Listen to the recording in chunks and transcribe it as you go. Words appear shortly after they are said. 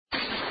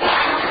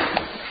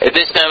At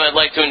this time, I'd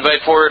like to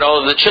invite forward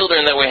all of the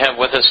children that we have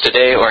with us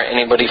today, or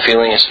anybody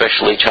feeling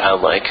especially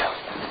childlike.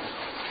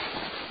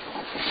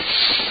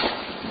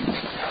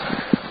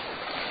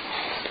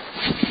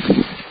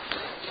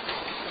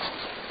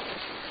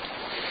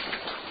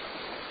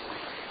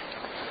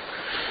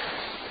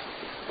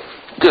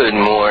 Good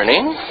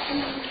morning.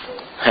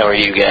 How are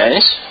you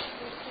guys?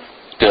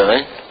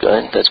 Good.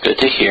 That's good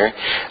to hear.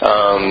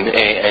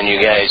 And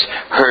you guys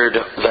heard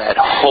that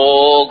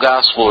whole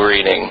gospel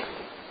reading,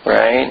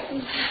 right?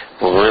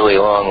 A really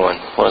long one,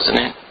 wasn't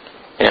it?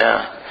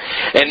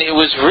 Yeah. And it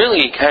was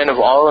really kind of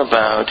all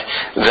about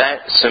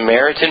that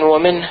Samaritan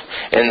woman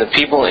and the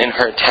people in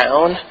her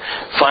town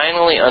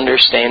finally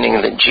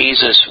understanding that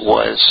Jesus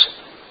was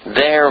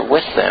there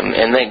with them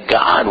and that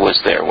God was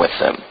there with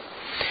them.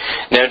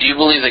 Now, do you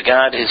believe that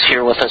God is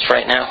here with us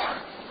right now?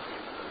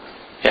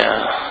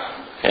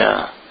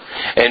 Yeah.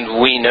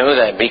 And we know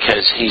that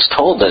because He's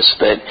told us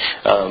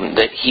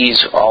that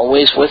He's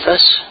always with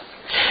us.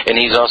 And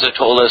He's also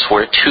told us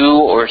where 2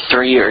 or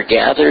 3 are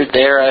gathered,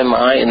 there am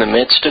I in the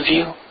midst of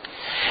you.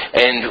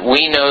 And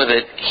we know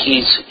that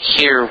He's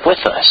here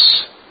with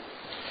us.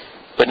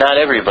 But not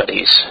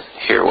everybody's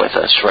here with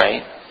us,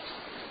 right?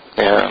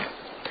 Yeah.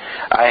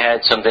 I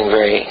had something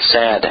very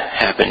sad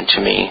happen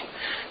to me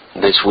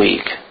this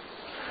week.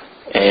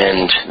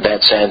 And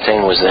that sad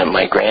thing was that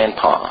my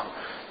grandpa,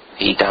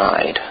 he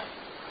died.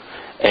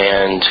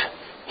 And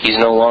he's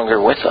no longer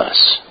with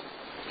us.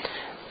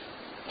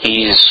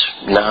 He's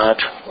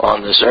not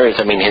on this earth.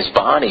 I mean, his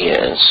body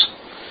is,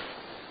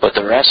 but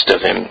the rest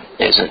of him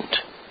isn't,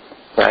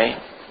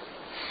 right?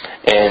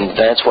 And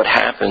that's what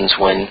happens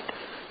when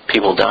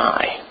people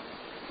die.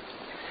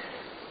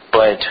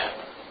 But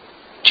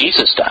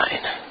Jesus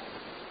died,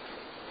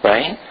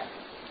 right?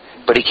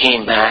 But He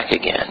came back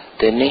again,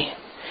 didn't He?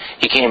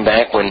 He came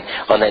back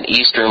on that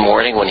Easter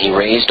morning when He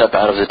raised up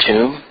out of the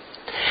tomb.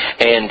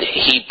 And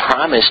He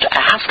promised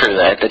after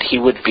that He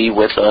would be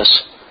with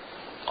us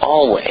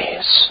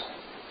always.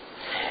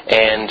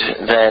 And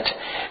that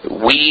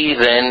we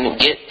then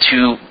get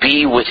to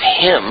be with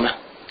Him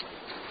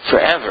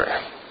forever.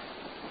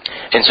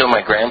 And so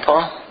my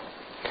grandpa,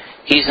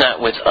 he's not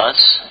with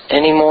us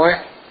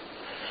anymore,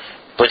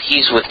 but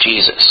he's with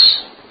Jesus.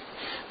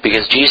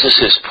 Because Jesus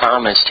has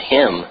promised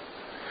him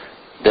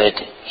that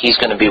He's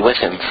going to be with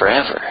him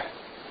forever.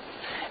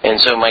 And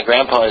so my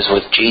grandpa is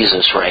with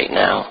Jesus right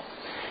now.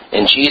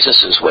 And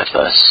Jesus is with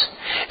us.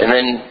 And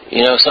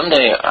then,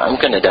 someday I'm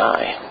going to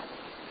die.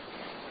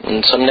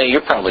 And someday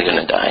you're probably going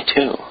to die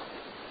too.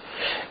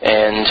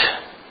 And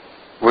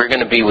we're going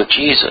to be with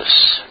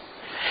Jesus.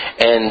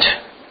 And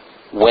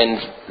when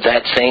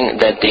that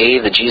day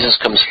that Jesus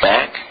comes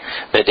back,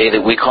 that day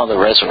that we call the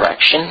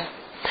resurrection,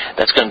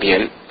 that's going to be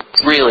a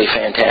really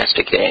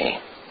fantastic day.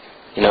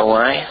 You know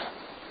why?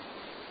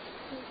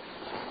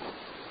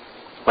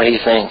 What do you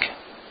think?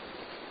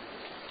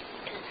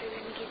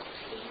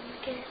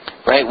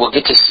 Right, we'll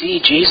get to see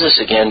Jesus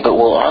again, but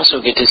we'll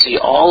also get to see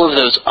all of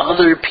those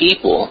other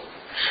people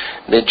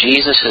that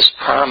Jesus has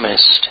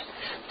promised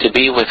to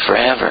be with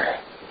forever.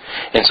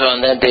 And so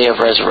on that day of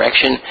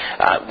resurrection,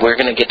 we're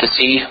going to get to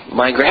see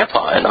my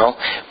grandpa, and I'll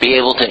be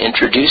able to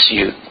introduce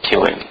you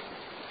to him.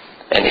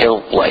 And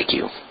he'll like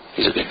you.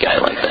 He's a good guy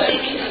like that.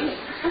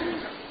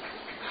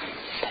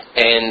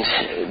 And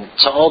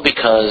it's all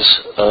because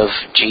of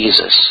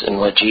Jesus and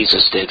what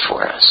Jesus did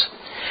for us.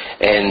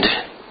 And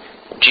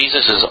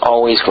Jesus is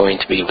always going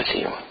to be with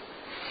you.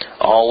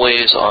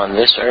 Always on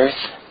this earth,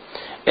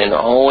 and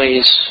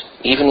always,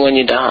 even when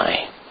you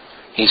die,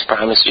 He's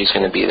promised He's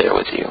going to be there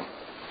with you.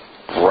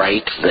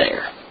 Right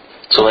there.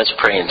 So let's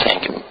pray and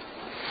thank Him.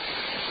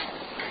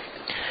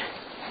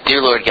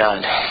 Dear Lord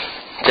God,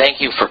 thank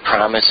You for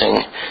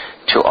promising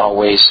to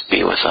always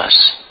be with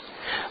us.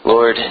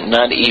 Lord,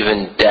 not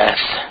even death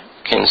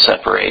can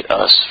separate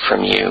us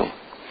from You,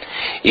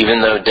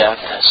 even though death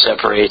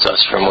separates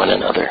us from one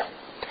another.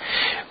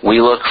 We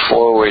look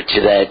forward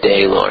to that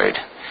day, Lord,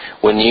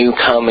 when You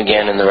come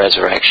again in the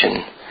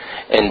resurrection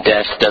and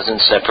death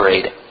doesn't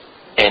separate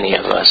any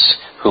of us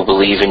who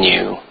believe in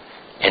You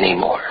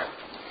anymore.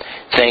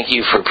 Thank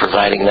You for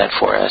providing that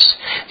for us.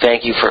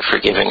 Thank You for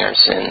forgiving our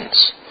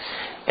sins.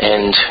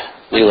 And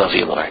we love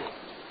You, Lord.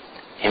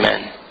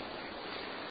 Amen.